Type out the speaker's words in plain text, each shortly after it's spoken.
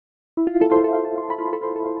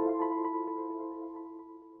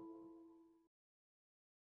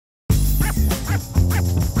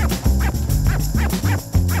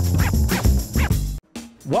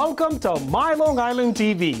Welcome to My Long Island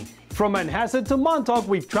TV. From Manhasset to Montauk,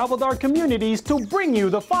 we've traveled our communities to bring you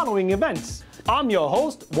the following events. I'm your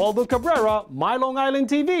host, Waldo Cabrera. My Long Island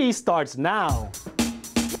TV starts now.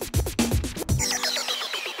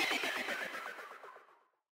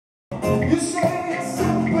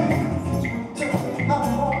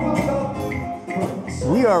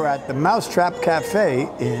 We are at the Mousetrap Cafe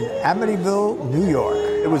in Amityville, New York.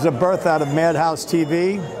 It was a birth out of Madhouse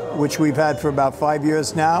TV, which we've had for about 5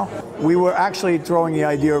 years now. We were actually throwing the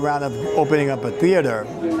idea around of opening up a theater.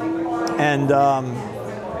 And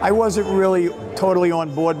I wasn't really totally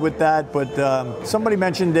on board with that, but somebody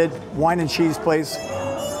mentioned it, wine and cheese place.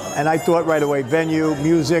 And I thought right away, venue,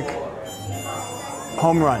 music,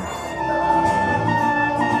 home run.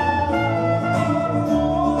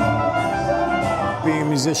 Being a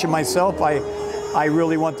musician myself, I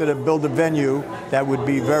really wanted to build a venue that would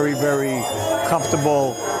be very, very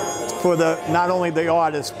comfortable for not only the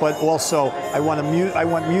artists, but also I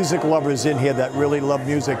want music lovers in here that really love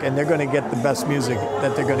music, and they're going to get the best music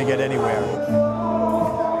that they're going to get anywhere.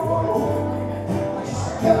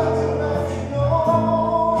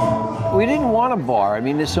 We didn't want a bar. I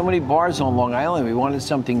mean, there's so many bars on Long Island. We wanted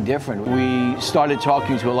something different. We started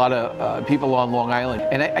talking to a lot of people on Long Island,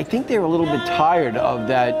 and I think they were a little bit tired of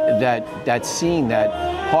that scene, that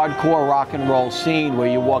hardcore rock and roll scene where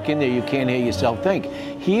you walk in there, you can't hear yourself think.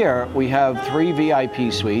 Here, we have 3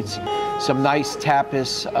 VIP suites, some nice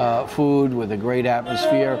tapas food with a great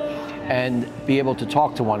atmosphere, and be able to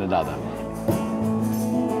talk to one another.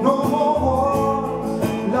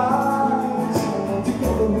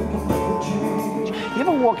 You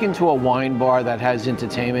ever walk into a wine bar that has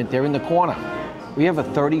entertainment? They're in the corner. We have a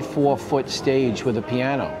 34-foot stage with a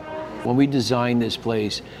piano. When we designed this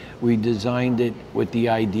place, we designed it with the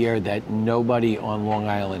idea that nobody on Long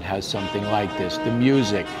Island has something like this. The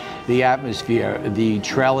music, the atmosphere, the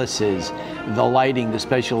trellises, the lighting, the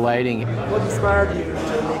special lighting. What inspired you to make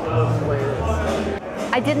it look the way it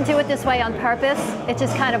is? I didn't do it this way on purpose. It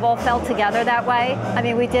just kind of all fell together that way. I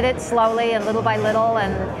mean, we did it slowly and little by little,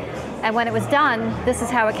 and when it was done, this is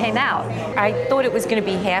how it came out. I thought it was going to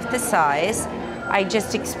be half the size. I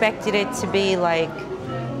just expected it to be like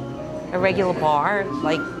a regular bar,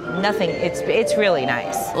 like nothing. It's really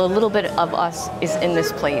nice. A little bit of us is in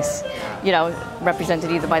this place, you know,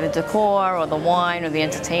 represented either by the decor or the wine or the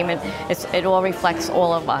entertainment. It all reflects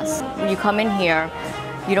all of us. When you come in here,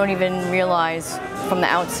 you don't even realize from the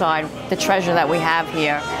outside the treasure that we have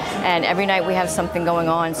here. And every night we have something going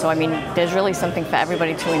on, so I mean, there's really something for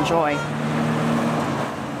everybody to enjoy.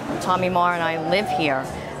 Tommy, Maher, and I live here,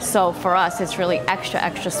 so for us it's really extra,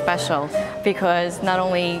 extra special because not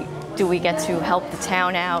only do we get to help the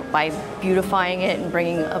town out by beautifying it and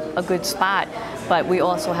bringing a good spot, but we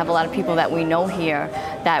also have a lot of people that we know here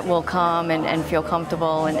that will come and feel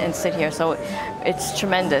comfortable and sit here, so it's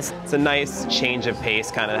tremendous. It's a nice change of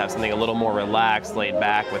pace, kind of have something a little more relaxed, laid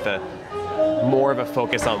back with more of a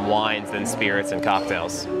focus on wines than spirits and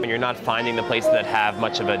cocktails. When you're not finding the places that have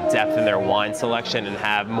much of a depth in their wine selection and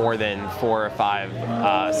have more than 4 or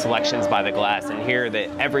 5 selections by the glass, and here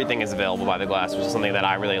everything is available by the glass, which is something that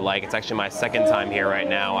I really like. It's actually my second time here right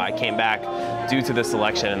now. I came back due to the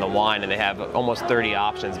selection and the wine, and they have almost 30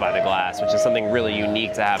 options by the glass, which is something really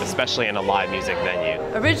unique to have, especially in a live music venue.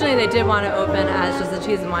 Originally they did want to open as just a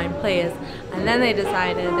cheese and wine place, and then they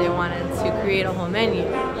decided they wanted to create a whole menu.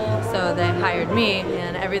 So they hired me,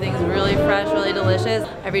 and everything's really fresh, really delicious.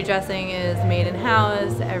 Every dressing is made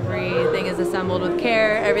in-house, everything is assembled with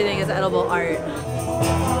care, everything is edible art.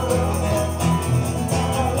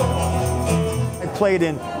 I played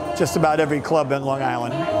in just about every club in Long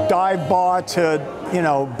Island. Dive bar to, you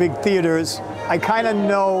know, big theaters. I kind of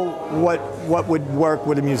know what would work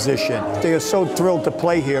with a musician. They are so thrilled to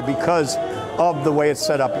play here because of the way it's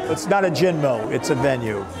set up. It's not a gin mill, it's a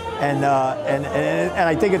venue. And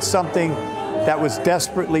I think it's something that was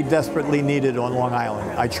desperately, desperately needed on Long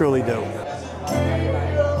Island. I truly do.